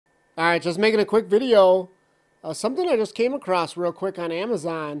All right, just making a quick video. Something I just came across real quick on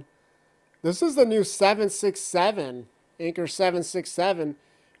Amazon. This is the new 767, Anker 767,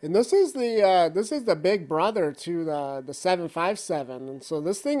 and this is the big brother to the 757. And so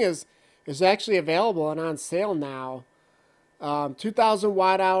this thing is actually available and on sale now. 2,000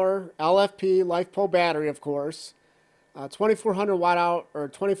 watt hour LFP LifePo battery, of course. 2,400 watt hour or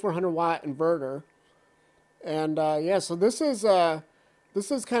 2,400 watt inverter, and yeah, so this is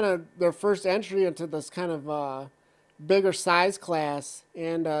kind of their first entry into this kind of bigger size class.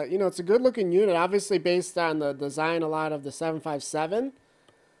 And you know, it's a good looking unit, obviously based on the design a lot of the 757,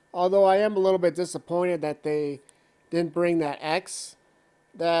 although I am a little bit disappointed that they didn't bring that X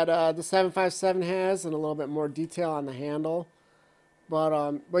that the 757 has, and a little bit more detail on the handle.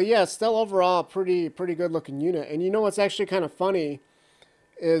 But yeah, still overall pretty good looking unit. And you know what's actually kind of funny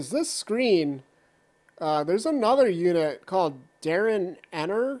is this screen. There's another unit called Darren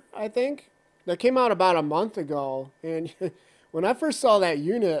Enner, I think, that came out about a month ago. And when I first saw that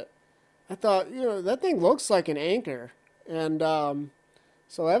unit, I thought, you know, that thing looks like an Anker. And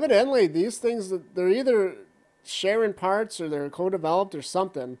so evidently these things, they're either sharing parts or they're co-developed or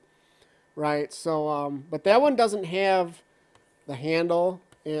something, right? So, but that one doesn't have the handle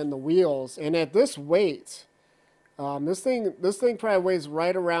and the wheels. And at this weight, this thing probably weighs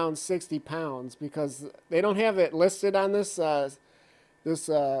right around 60 pounds, because they don't have it listed on this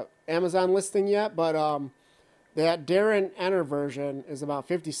Amazon listing yet. But that Darren Enner version is about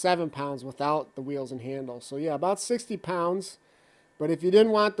 57 pounds without the wheels and handle. So yeah, about 60 pounds. But if you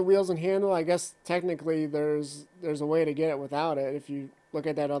didn't want the wheels and handle, I guess technically there's a way to get it without it if you look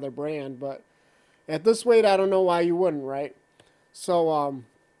at that other brand. But at this weight, I don't know why you wouldn't, right? So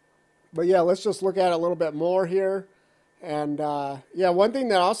but yeah, let's just look at it a little bit more here. And yeah, one thing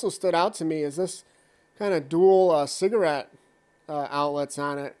that also stood out to me is this kind of dual cigarette outlets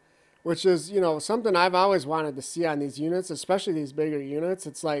on it, which is, you know, something I've always wanted to see on these units, especially these bigger units.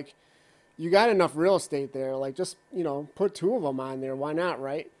 It's like, you got enough real estate there. Like, just, you know, put two of them on there. Why not,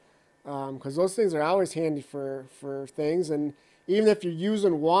 right? Because those things are always handy for things. And even if you're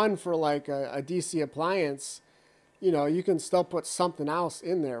using one for like a DC appliance, you know, you can still put something else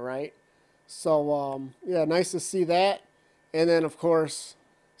in there, right? So yeah, nice to see that. And then of course,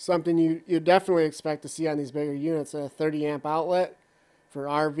 something you definitely expect to see on these bigger units, a 30 amp outlet for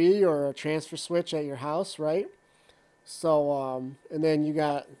RV or a transfer switch at your house, right? So and then you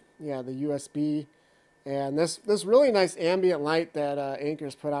got, yeah, the USB, and this really nice ambient light that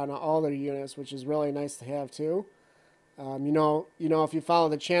Anker's put on all their units, which is really nice to have too. You know, if you follow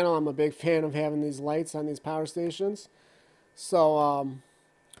the channel, I'm a big fan of having these lights on these power stations. So,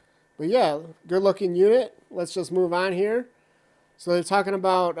 but yeah, good looking unit. Let's just move on here. So they're talking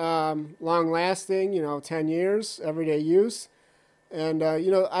about long lasting, you know, 10 years, everyday use. And, you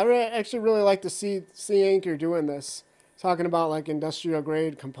know, actually really like to see Anker doing this, talking about like industrial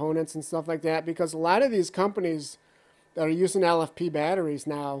grade components and stuff like that, because a lot of these companies that are using LFP batteries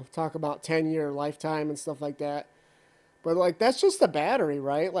now talk about 10-year lifetime and stuff like that. But like, that's just a battery,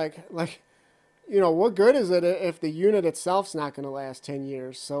 right? Like, you know, what good is it if the unit itself's not going to last 10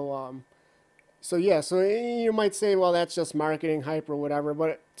 years? So, so yeah, so you might say, well, that's just marketing hype or whatever.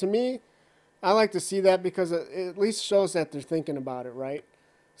 But to me, I like to see that because it at least shows that they're thinking about it, right?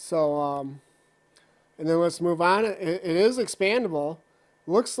 So, and then let's move on. It is expandable.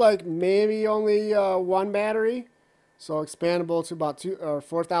 Looks like maybe only one battery, so expandable to about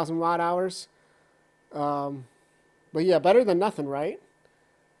 4,000 watt hours. But yeah, better than nothing, right?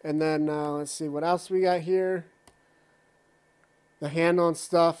 And then let's see what else we got here. The handle and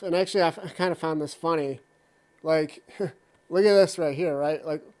stuff. And actually, I kind of found this funny. Like, look at this right here, right?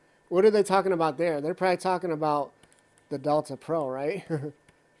 Like, what are they talking about there? They're probably talking about the Delta Pro, right?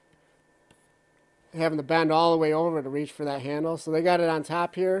 Having to bend all the way over to reach for that handle. So they got it on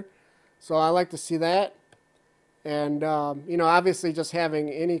top here. So I like to see that. And, you know, obviously just having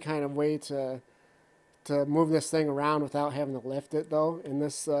any kind of way to move this thing around without having to lift it, though, in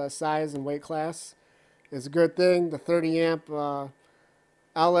this size and weight class is a good thing. The 30 amp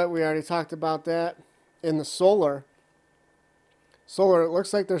outlet, we already talked about that. In the solar, it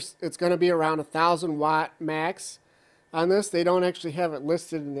looks like it's going to be around 1,000 watt max on this. They don't actually have it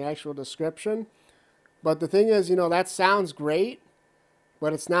listed in the actual description. But the thing is, you know, that sounds great,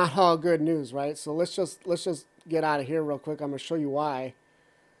 but it's not all good news, right? So let's just get out of here real quick. I'm going to show you why.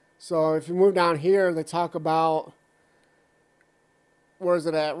 So if you move down here, they talk about, where is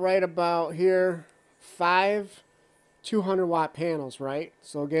it at? Right about here, 5 200 watt panels, right?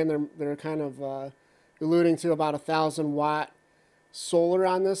 So again, they're kind of alluding to about 1,000 watt solar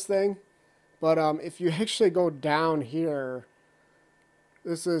on this thing. But if you actually go down here,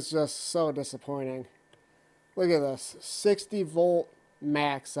 This is just so disappointing. Look at this, 60 volt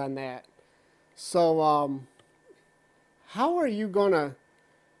max on that. So how are you gonna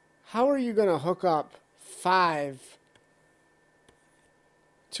hook up 5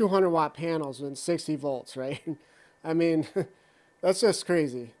 200 watt panels with 60 volts, right? I mean, that's just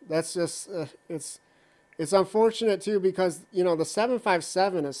crazy. That's just it's unfortunate too, because you know the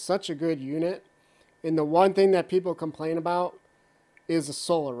 757 is such a good unit, and the one thing that people complain about is the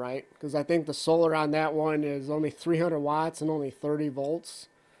solar, right? Because I think the solar on that one is only 300 watts and only 30 volts.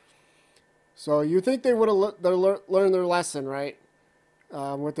 So you think they would have learned their lesson, right?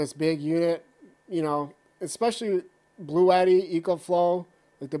 With this big unit, you know, especially Blue Eddy, EcoFlow,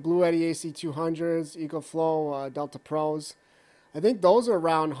 like the Blue Eddy AC200s, EcoFlow Delta Pros. I think those are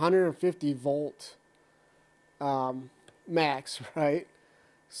around 150 volt max, right?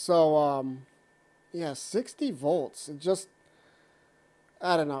 So, yeah, 60 volts. It just,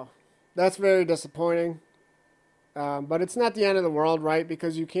 I don't know. That's very disappointing. But it's not the end of the world, right?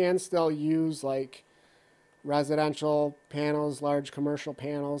 Because you can still use like residential panels, large commercial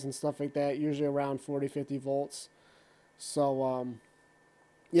panels and stuff like that, usually around 40, 50 volts. So,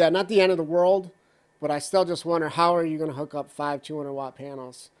 yeah, not the end of the world, but I still just wonder how are you going to hook up 5 200 watt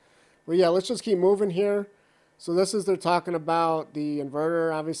panels. But yeah, let's just keep moving here. So this is, they're talking about the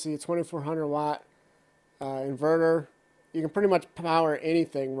inverter, obviously a 2400 watt inverter. You can pretty much power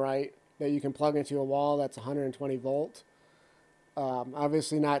anything, right, that you can plug into a wall that's 120 volt.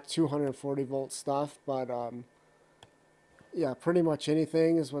 Obviously not 240 volt stuff, but yeah, pretty much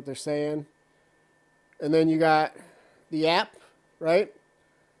anything is what they're saying. And then you got the app, right?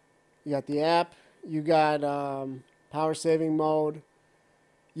 You got the app. You got power saving mode.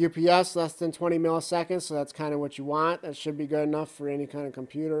 UPS less than 20 milliseconds, so that's kind of what you want. That should be good enough for any kind of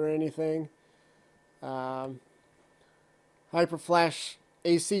computer or anything. Hyperflash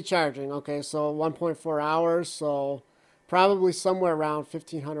AC charging. Okay, so 1.4 hours, so probably somewhere around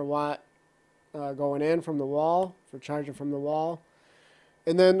 1500 watt going in from the wall for charging from the wall.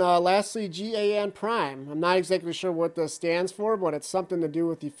 And then lastly, GAN Prime. I'm not exactly sure what this stands for, but it's something to do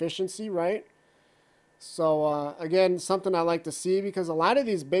with efficiency, right? So again, something I like to see, because a lot of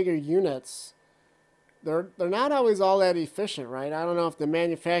these bigger units, they're not always all that efficient, right? I don't know if the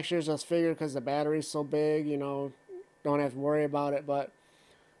manufacturers just figure because the battery's so big, you know, don't have to worry about it. But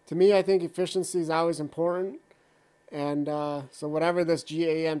to me, I think efficiency is always important. And so whatever this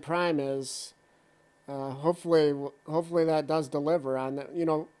GAN Prime is, hopefully that does deliver on that. You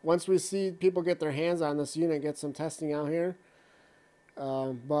know, once we see people get their hands on this unit, get some testing out here.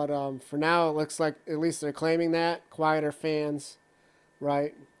 But for now, it looks like at least they're claiming that. Quieter fans,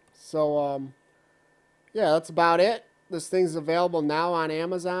 right? So, yeah, that's about it. This thing's available now on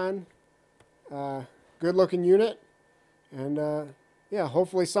Amazon. Good looking unit. And, yeah,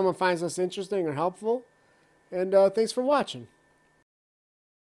 hopefully someone finds this interesting or helpful. And thanks for watching.